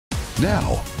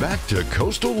Now, back to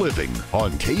Coastal Living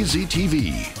on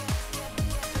KZTV.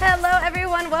 Hello,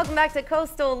 everyone. Welcome back to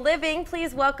Coastal Living.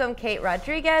 Please welcome Kate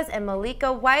Rodriguez and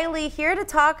Malika Wiley here to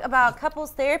talk about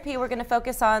couples therapy. We're going to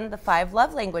focus on the 5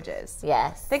 love languages.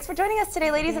 Yes. Thanks for joining us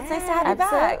today, ladies. It's nice to have you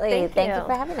back. Absolutely. Thank you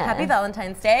for having us. Happy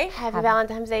Valentine's Day. Happy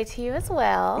Valentine's Day to you as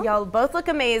well. Y'all both look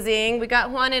amazing. We got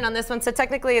Juan in on this one, so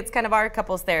technically it's kind of our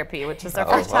couples therapy, which is our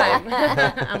first time.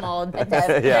 I'm old.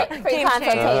 Yeah. Free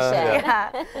consultation.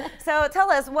 Yeah. So tell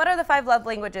us, what are the 5 love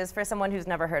languages for someone who's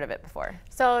never heard of it before?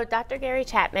 So Dr. Gary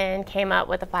Chapman came up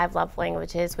with the 5 love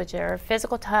languages, which are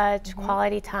physical touch,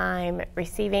 quality time,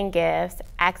 receiving gifts,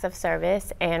 acts of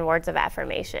service, and words of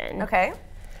affirmation. Okay.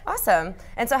 Awesome.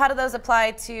 And so how do those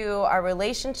apply to our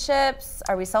relationships?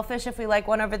 Are we selfish if we like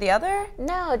one over the other?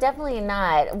 No, definitely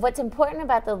not. What's important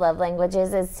about the love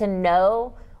languages is to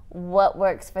know what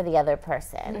works for the other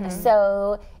person.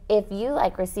 So if you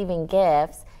like receiving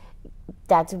gifts,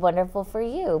 that's wonderful for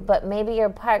you, but maybe your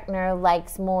partner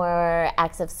likes more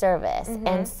acts of service.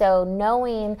 And so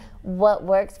knowing what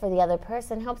works for the other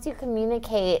person helps you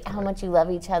communicate how much you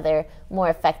love each other more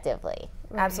effectively.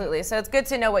 Absolutely. So it's good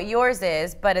to know what yours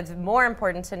is, but it's more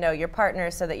important to know your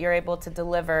partner so that you're able to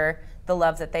deliver the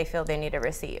love that they feel they need to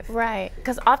receive. Right,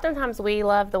 because oftentimes we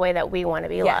love the way that we want to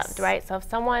be loved, right? So if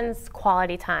someone's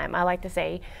quality time, I like to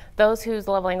say, those whose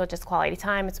love language is quality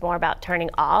time, it's more about turning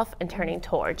off and turning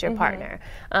towards your partner.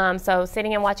 So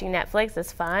sitting and watching Netflix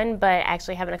is fun, but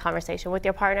actually having a conversation with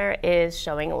your partner is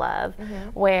showing love.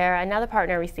 Where another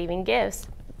partner receiving gifts,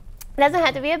 it doesn't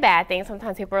have to be a bad thing.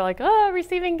 Sometimes people are like, oh,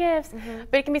 receiving gifts.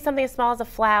 But it can be something as small as a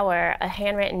flower, a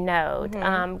handwritten note,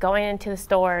 going into the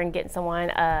store and getting someone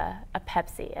a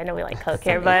Pepsi. I know we like Coke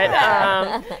here, but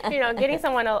you know, getting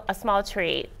someone a small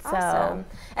treat. Awesome. So,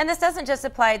 and this doesn't just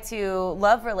apply to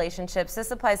love relationships. This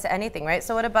applies to anything, right?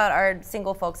 So what about our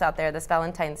single folks out there this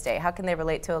Valentine's Day? How can they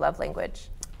relate to a love language?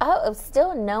 Oh,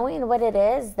 still knowing what it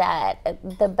is that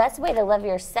the best way to love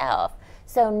yourself.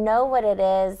 So know what it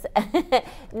is,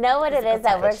 know what it is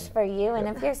that works for you. And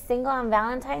if you're single on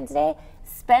Valentine's Day,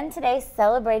 spend today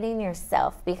celebrating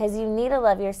yourself, because you need to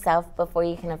love yourself before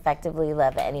you can effectively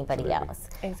love anybody else.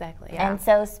 exactly. And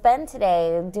so spend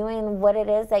today doing what it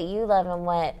is that you love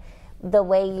and the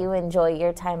way you enjoy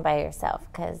your time by yourself,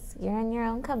 because you're in your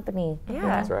own company. Yeah.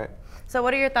 That's right. So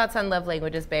what are your thoughts on love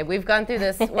languages, babe? We've gone through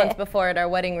this once before at our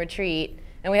wedding retreat,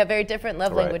 and we have very different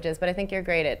love languages, but I think you're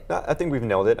great at... I think we've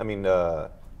nailed it. I mean,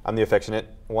 I'm the affectionate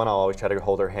one. I'll always try to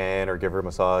hold her hand or give her a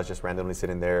massage, just randomly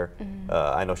sitting there.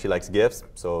 I know she likes gifts,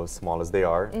 so as small as they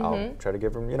are, I'll try to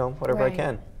give her, you know, whatever I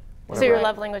can. So your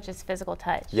love language is physical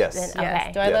touch? Yes. Then, Yes.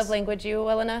 okay. Do I love language you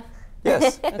well enough?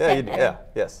 Yes.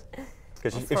 Yes.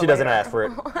 Because if she doesn't ask for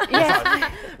it.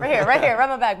 Yeah. Right here,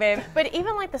 rub my back, babe. But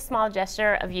even like the small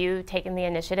gesture of you taking the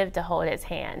initiative to hold his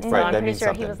hand. So Right, I'm that pretty means sure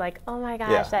he something. was like, oh my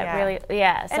gosh, that Yeah. really,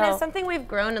 So, And it's something we've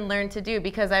grown and learned to do,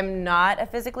 because I'm not a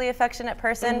physically affectionate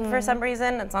person for some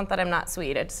reason. It's not that I'm not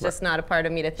sweet. It's just not a part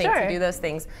of me to think to do those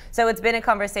things. So it's been a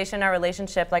conversation in our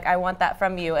relationship, like, I want that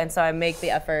from you, and so I make the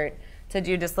effort to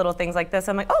do just little things like this.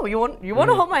 I'm like, oh, you want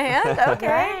to hold my hand? Okay.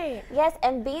 Right. Yes,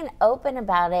 and being open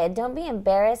about it. Don't be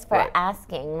embarrassed for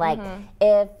asking. Like,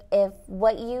 if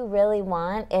what you really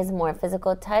want is more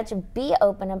physical touch, be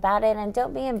open about it, and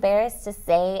don't be embarrassed to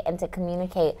say and to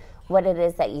communicate what it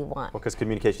is that you want. Because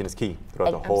communication is key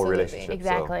throughout the whole relationship.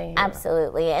 Exactly. So,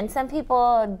 Absolutely. And some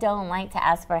people don't like to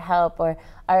ask for help or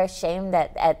are ashamed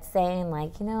at saying,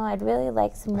 like, you know, I'd really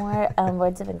like some more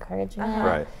words of encouragement.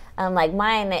 Right. Like,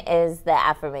 mine is the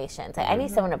affirmations. Like, I need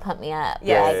someone to pump me up.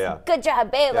 Yeah, Like, yeah. good job,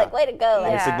 babe. Like, way to go.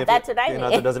 Like, Significant that's what I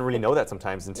other need. doesn't really know that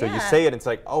sometimes until you say it, and it's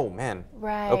like, oh man.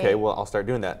 Right. Okay, well, I'll start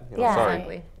doing that. You know, Yeah. sorry.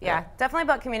 Exactly. Yeah, definitely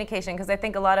about communication, because I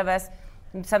think a lot of us,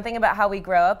 something about how we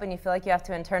grow up, and you feel like you have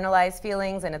to internalize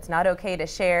feelings, and it's not okay to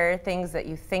share things that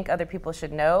you think other people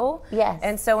should know. Yes.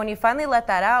 And so when you finally let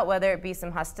that out, whether it be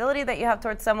some hostility that you have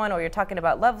towards someone, or you're talking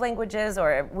about love languages,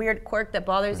 or a weird quirk that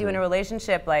bothers you in a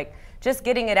relationship, like, just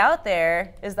getting it out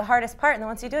there is the hardest part. And then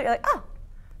once you do it, you're like, oh,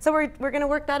 so we're going to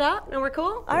work that out, and we're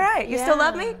cool? All right, you still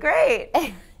love me? Great.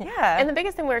 Yeah. And the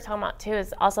biggest thing we were talking about too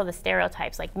is also the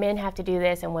stereotypes, like men have to do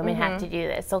this and women have to do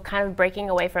this. So kind of breaking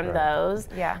away from those,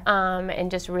 and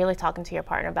just really talking to your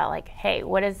partner about, like, hey,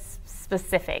 what is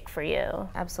specific for you?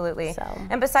 Absolutely. So.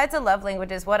 And besides the love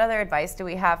languages, what other advice do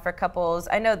we have for couples?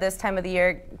 I know this time of the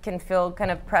year can feel kind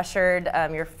of pressured.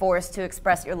 You're forced to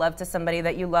express your love to somebody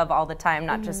that you love all the time,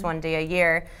 not just one day a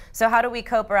year. So how do we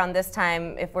cope around this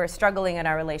time if we're struggling in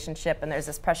our relationship and there's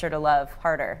this pressure to love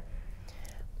harder?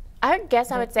 I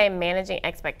guess I would say managing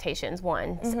expectations,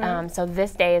 one. So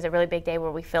this day is a really big day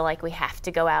where we feel like we have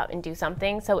to go out and do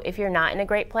something. So if you're not in a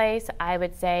great place, I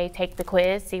would say take the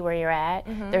quiz, see where you're at.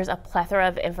 There's a plethora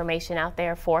of information out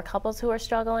there for couples who are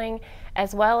struggling,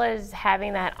 as well as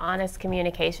having that honest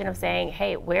communication of saying,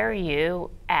 hey, where are you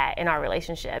at in our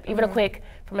relationship? Even a quick,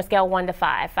 from a scale 1 to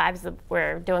 5. 5 is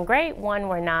we're doing great, 1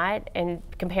 we're not, and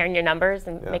comparing your numbers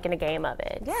and making a game of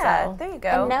it. Yeah, So, there you go.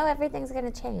 And know everything's going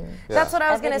to change. That's what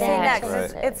I was going to say Everything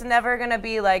next. changes. It's never going to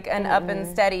be like an up and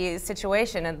steady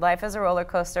situation, and life is a roller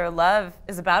coaster. Love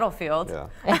is a battlefield.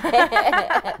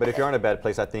 Yeah. But if you're in a bad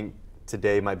place, I think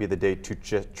today might be the day to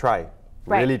just try.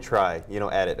 Really try,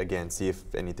 at it again, see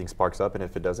if anything sparks up, and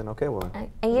if it doesn't, okay, well.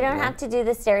 And you don't have to do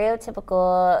the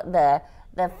stereotypical,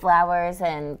 the flowers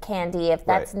and candy if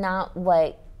that's not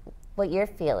what you're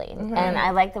feeling. And I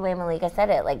like the way Malika said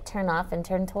it, like turn off and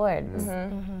turn towards.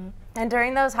 And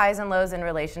during those highs and lows in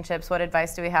relationships, what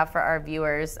advice do we have for our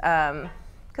viewers?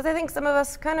 Because I think some of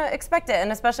us kind of expect it,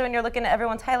 and especially when you're looking at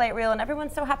everyone's highlight reel and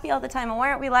everyone's so happy all the time, and why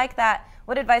aren't we like that?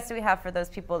 What advice do we have for those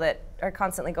people that are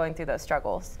constantly going through those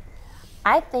struggles?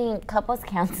 I think couples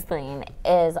counseling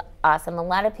is awesome. A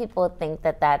lot of people think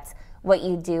that that's what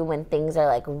you do when things are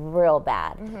like real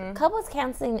bad. Couples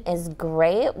counseling is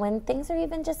great when things are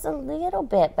even just a little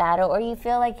bit bad, or you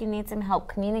feel like you need some help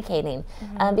communicating.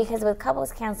 Because with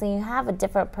couples counseling, you have a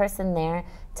different person there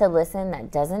to listen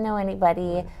that doesn't know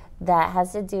anybody, that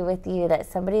has to do with you, that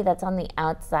somebody that's on the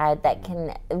outside that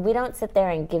can, we don't sit there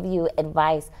and give you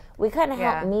advice. We kind of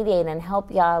help mediate and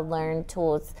help y'all learn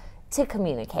tools to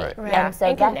communicate. and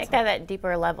So connect at that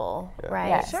deeper level, right?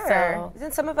 Yeah. Sure.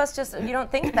 And some of us just, you don't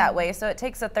think that way, so it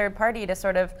takes a third party to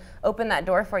sort of open that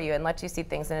door for you and let you see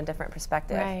things in a different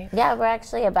perspective. Right. Yeah, we're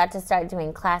actually about to start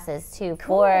doing classes too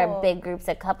for big groups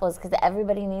of couples because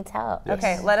everybody needs help.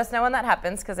 Okay, let us know when that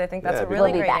happens because I think that's a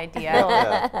really great idea.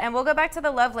 And we'll go back to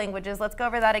the love languages. Let's go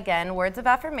over that again. Words of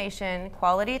affirmation,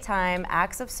 quality time,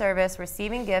 acts of service,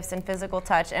 receiving gifts, and physical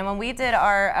touch. And when we did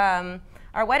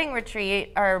our wedding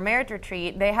retreat, our marriage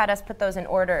retreat, they had us put those in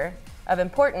order of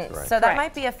importance. So that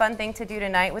might be a fun thing to do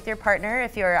tonight with your partner.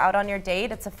 If you're out on your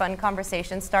date, it's a fun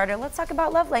conversation starter. Let's talk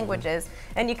about love languages.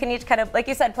 And you can each kind of, like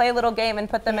you said, play a little game and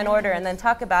put them in order and then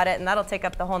talk about it, and that'll take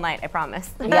up the whole night, I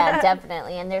promise. Yeah,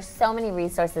 definitely. And there's so many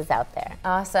resources out there.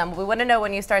 Awesome. We want to know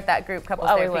when you start that group couples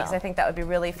therapy because I think that would be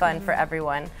really fun for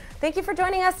everyone. Thank you for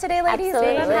joining us today, ladies.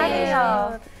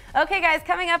 Absolutely. Okay, guys,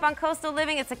 coming up on Coastal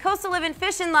Living, it's a Coastal Living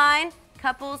fishing line.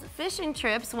 Couples fishing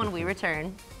trips when we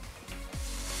return.